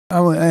I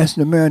would ask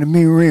the mayor to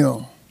be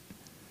real.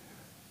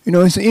 You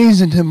know, it's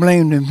easy to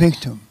blame the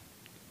victim.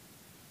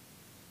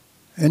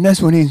 And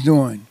that's what he's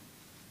doing.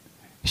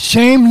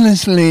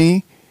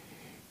 Shamelessly,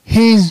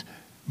 he's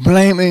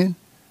blaming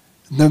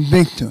the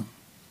victim.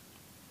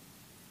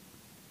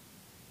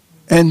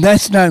 And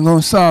that's not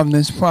going to solve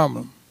this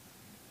problem.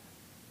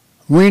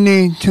 We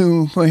need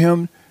for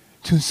him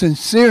to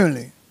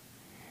sincerely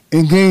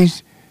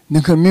engage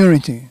the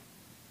community,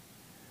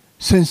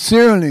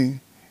 sincerely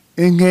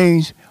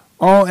engage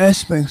all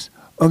aspects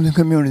of the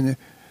community,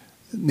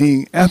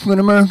 the African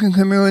American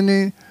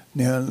community,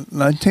 the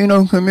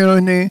Latino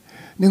community,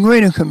 the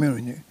greater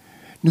community,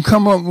 to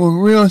come up with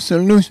real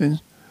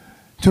solutions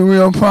to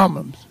real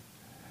problems.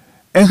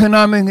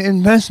 Economic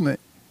investment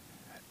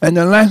and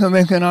the lack of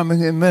economic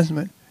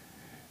investment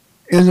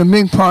is a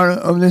big part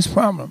of this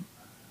problem.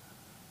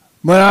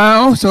 But I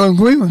also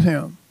agree with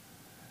him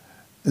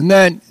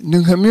that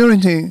the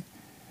community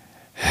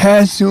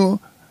has to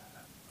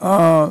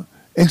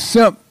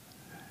accept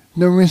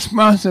the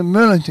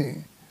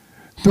responsibility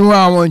through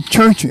our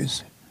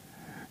churches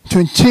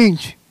to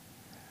teach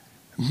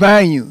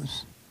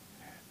values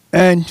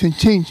and to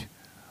teach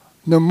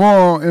the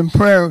moral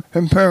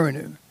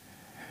imperative,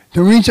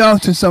 to reach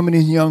out to some of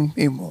these young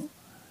people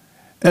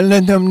and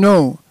let them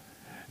know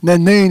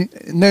that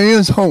there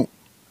is hope,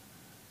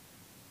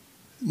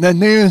 that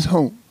there is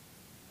hope,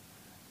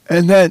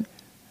 and that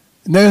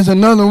there's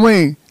another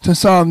way to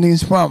solve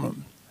these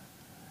problems.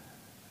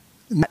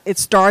 It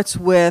starts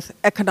with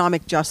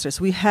economic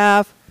justice. We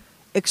have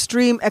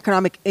extreme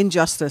economic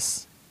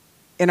injustice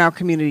in our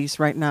communities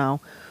right now.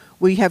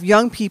 We have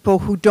young people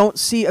who don't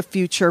see a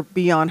future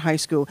beyond high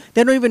school.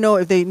 They don't even know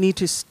if they need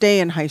to stay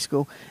in high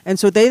school. And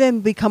so they then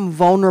become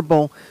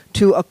vulnerable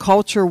to a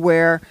culture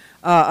where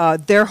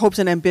their hopes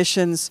and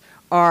ambitions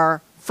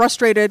are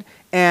frustrated,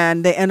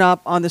 and they end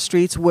up on the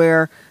streets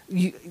where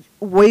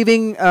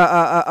waving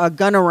a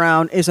gun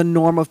around is a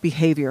norm of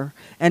behavior,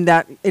 and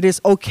that it is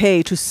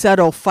okay to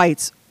settle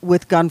fights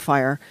with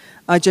gunfire.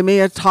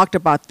 Jamia talked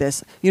about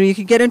this. You know, you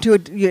can get into a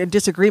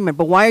disagreement,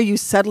 but why are you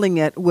settling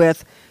it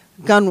with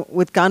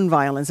gun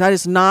violence? That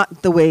is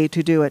not the way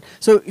to do it.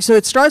 So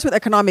it starts with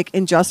economic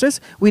injustice.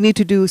 We need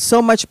to do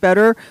so much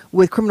better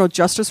with criminal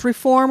justice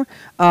reform.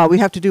 We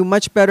have to do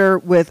much better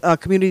with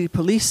community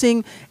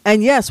policing.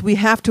 And yes, we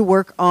have to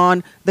work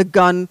on the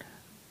gun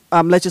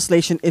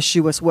legislation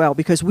issue as well,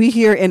 because we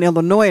here in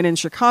Illinois and in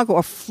Chicago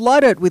are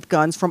flooded with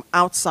guns from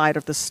outside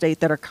of the state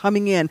that are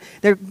coming in.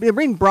 They're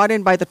being brought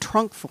in by the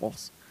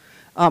trunkfuls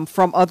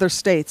from other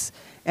states,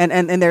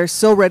 and they're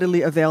so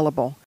readily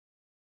available.